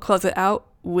then we'll close it out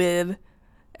with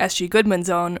S.G. Goodman's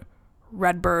own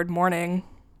Redbird Morning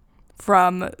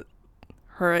from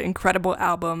her incredible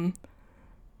album,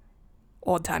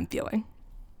 Old Time Feeling.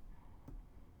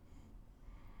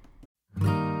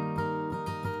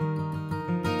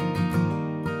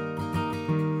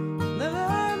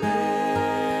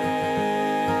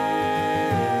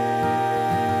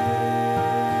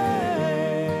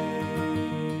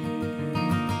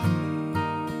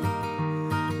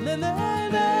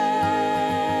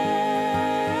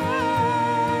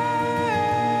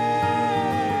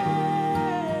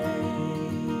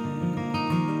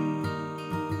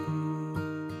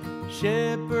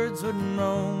 shepherds wouldn't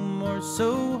roam o'er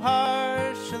so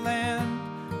harsh a land.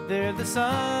 There the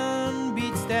sun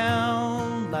beats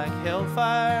down like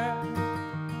hellfire.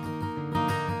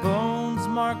 Bones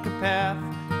mark a path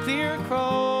clear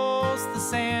across the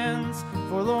sands,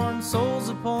 forlorn souls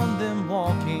upon them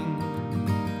walking.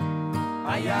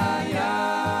 Ay, ay,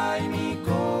 ay, mi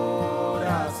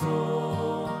corazón,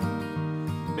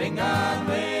 venga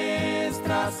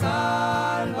nuestra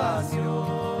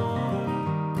salvación.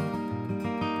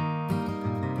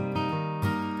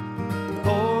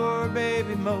 Poor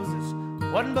baby Moses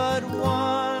wasn't but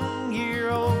 1 year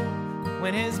old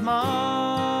when his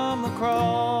mama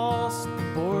crossed the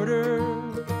border.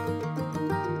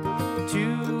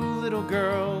 2 little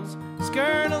girls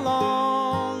scurrying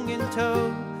along in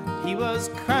tow, he was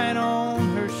crying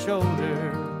on her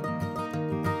shoulder.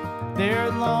 Their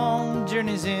long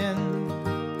journey's end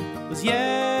was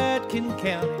Yadkin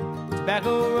County,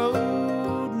 Tobacco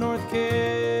Road, North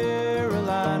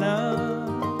Carolina,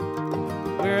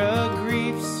 where a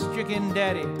grief-stricken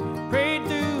daddy prayed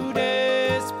through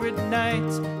desperate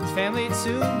nights his family'd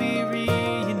soon be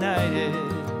reunited.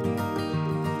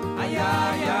 Ay,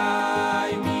 ay,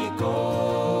 ay, mi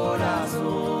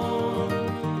corazón,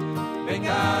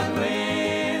 venga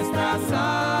nuestra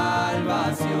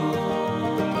salvación.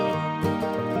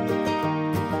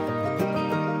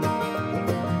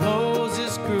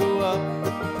 Moses grew up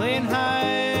playing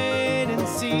hide and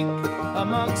seek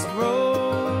amongst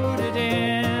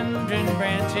rhododendron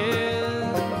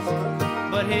branches,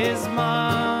 but his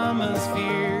mama's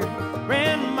fear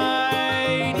ran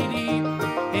mighty deep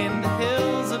in the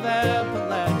hills of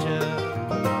Appalachia.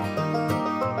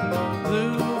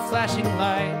 Blue flashing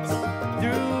lights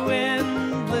through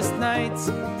endless nights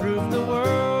proved the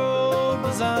world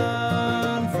was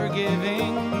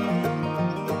unforgiving.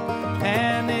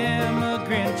 An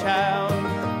immigrant child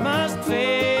must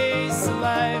face a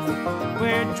life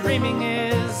where dreaming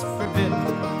is forbidden.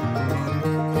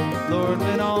 Lord,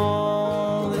 when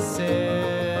all is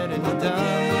said and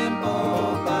done,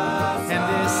 and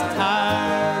this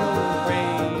tired old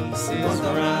race is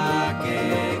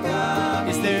run,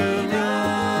 is there room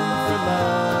for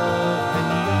love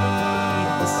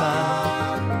beneath the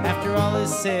sun after all is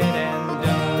said and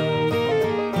done?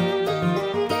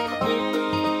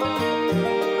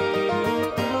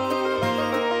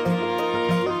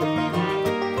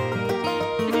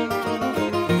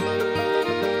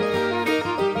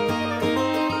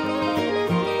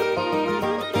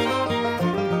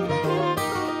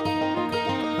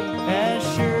 As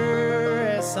sure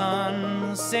as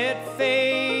sunset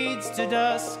fades to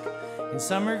dusk and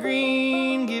summer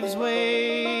green gives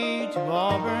way to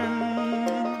auburn,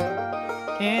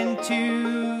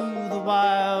 into the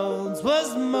wilds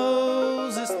was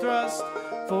Moses thrust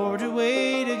for to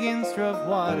wade against rough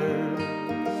waters.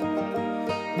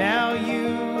 Now you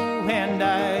and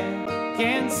I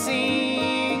can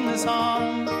sing the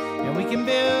song, and we can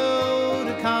build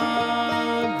a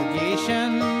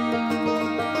congregation,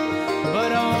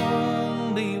 but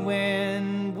only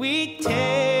when we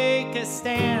take a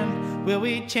stand will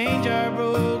we change our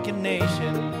broken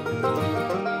nation.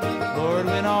 Lord,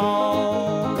 when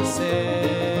all is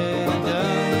said and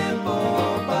done,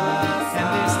 and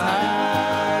this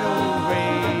tired old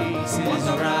race is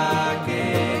run,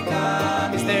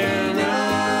 is there room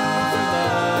for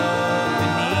love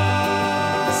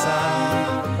beneath the sun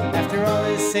after all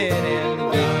is said and done?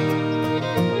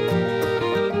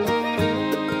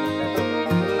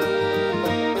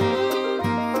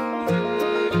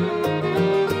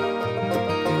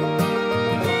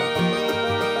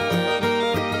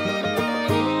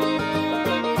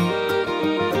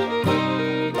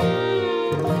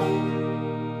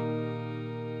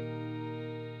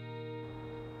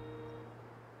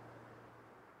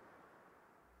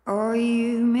 Oh,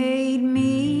 you made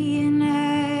me an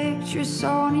actress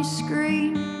on your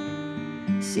screen.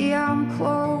 See, I'm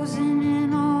closing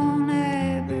in on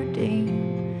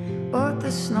Aberdeen, but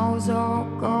the snow's all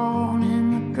gone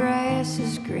and the grass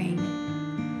is green,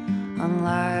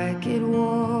 unlike it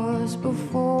was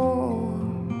before.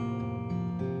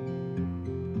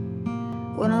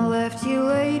 When I left you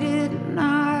late at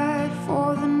night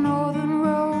for the northern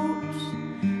roads,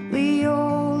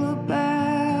 Leola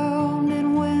bound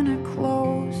and winter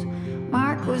clothes.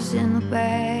 Mike was in the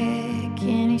back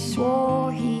and he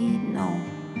swore he'd know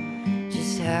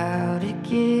just how to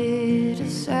get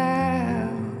us out.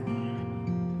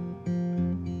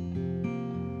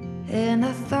 And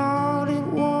I thought it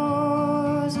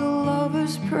was a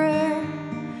lover's prayer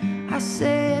I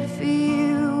said for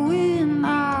you when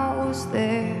I was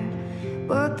there,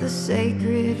 but the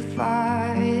sacred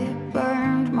fire, it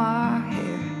burned my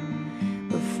hair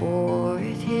before before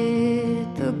it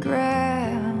hit the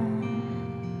ground.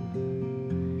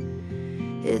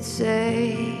 It's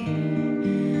a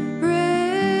redbird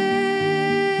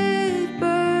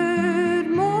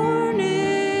morning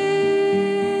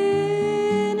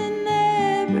in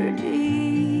Aberdeen.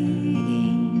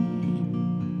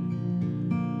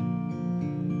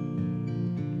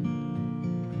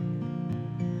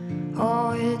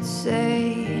 Oh, it's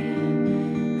a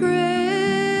redbird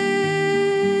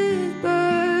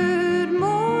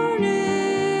morning,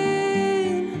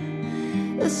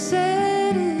 the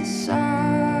saddest sight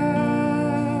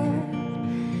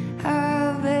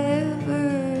I've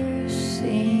ever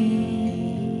seen.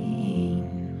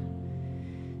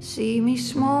 See me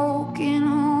smoking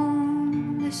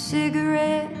on the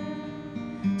cigarette,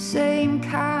 same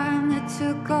kind that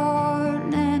took our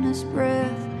Nana's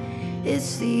breath.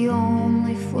 It's the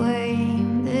only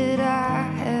flame that I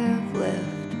have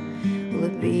left. Will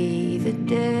it be the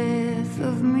death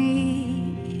of me?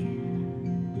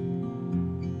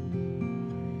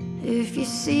 If you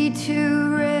see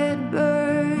two red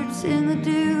birds in the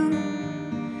dew,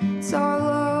 it's our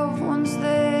loved ones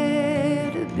there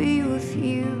to be with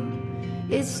you.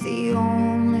 It's the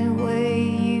only way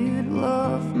you'd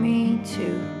love me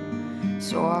too.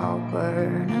 So I'll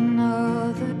burn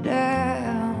another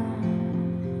down.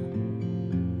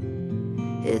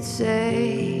 It's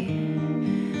a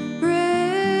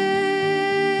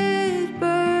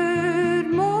redbird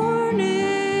morning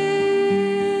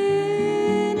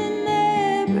in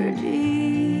Aberdeen.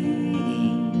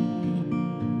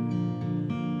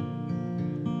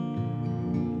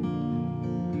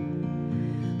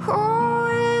 Oh,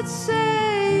 it's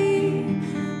a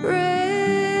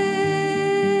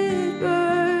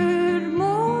redbird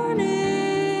morning,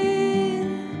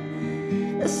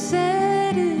 the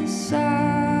saddest sight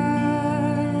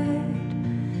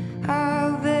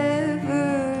I've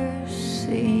ever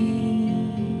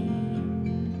seen.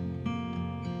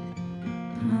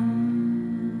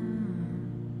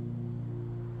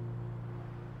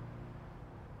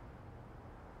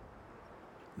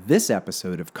 This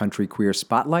episode of Country Queer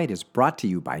Spotlight is brought to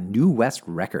you by New West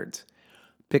Records.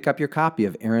 Pick up your copy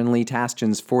of Aaron Lee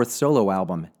Tasjan's fourth solo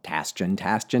album, Tasjan,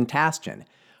 Tasjan, Tasjan,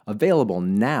 available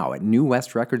now at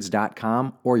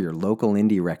newwestrecords.com or your local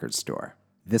indie record store.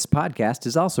 This podcast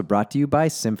is also brought to you by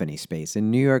Symphony Space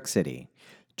in New York City.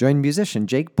 Join musician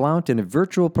Jake Blount in a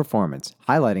virtual performance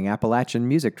highlighting Appalachian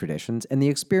music traditions and the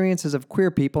experiences of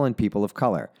queer people and people of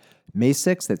color. May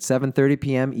 6th at 7:30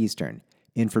 p.m. Eastern.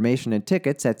 Information and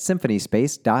tickets at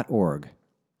symphonyspace.org.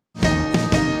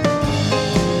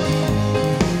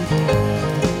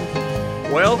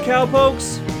 Well,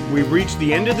 cowpokes, we've reached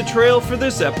the end of the trail for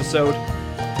this episode.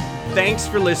 Thanks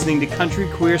for listening to Country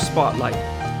Queer Spotlight,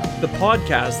 the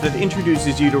podcast that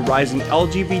introduces you to rising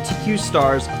LGBTQ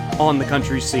stars on the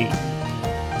country scene.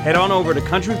 Head on over to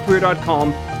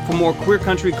countryqueer.com for more queer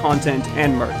country content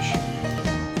and merch.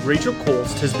 Rachel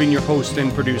Kolst has been your host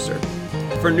and producer.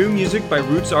 For new music by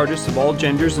roots artists of all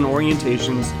genders and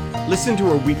orientations, listen to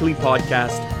her weekly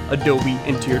podcast, Adobe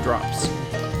and Teardrops.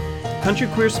 Country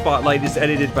Queer Spotlight is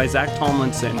edited by Zach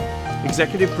Tomlinson,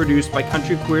 executive produced by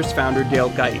Country Queer's founder Dale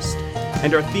Geist,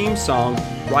 and our theme song,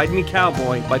 Ride Me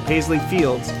Cowboy by Paisley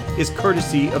Fields, is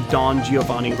courtesy of Don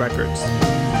Giovanni Records.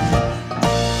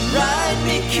 Ride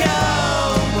me, cowboy.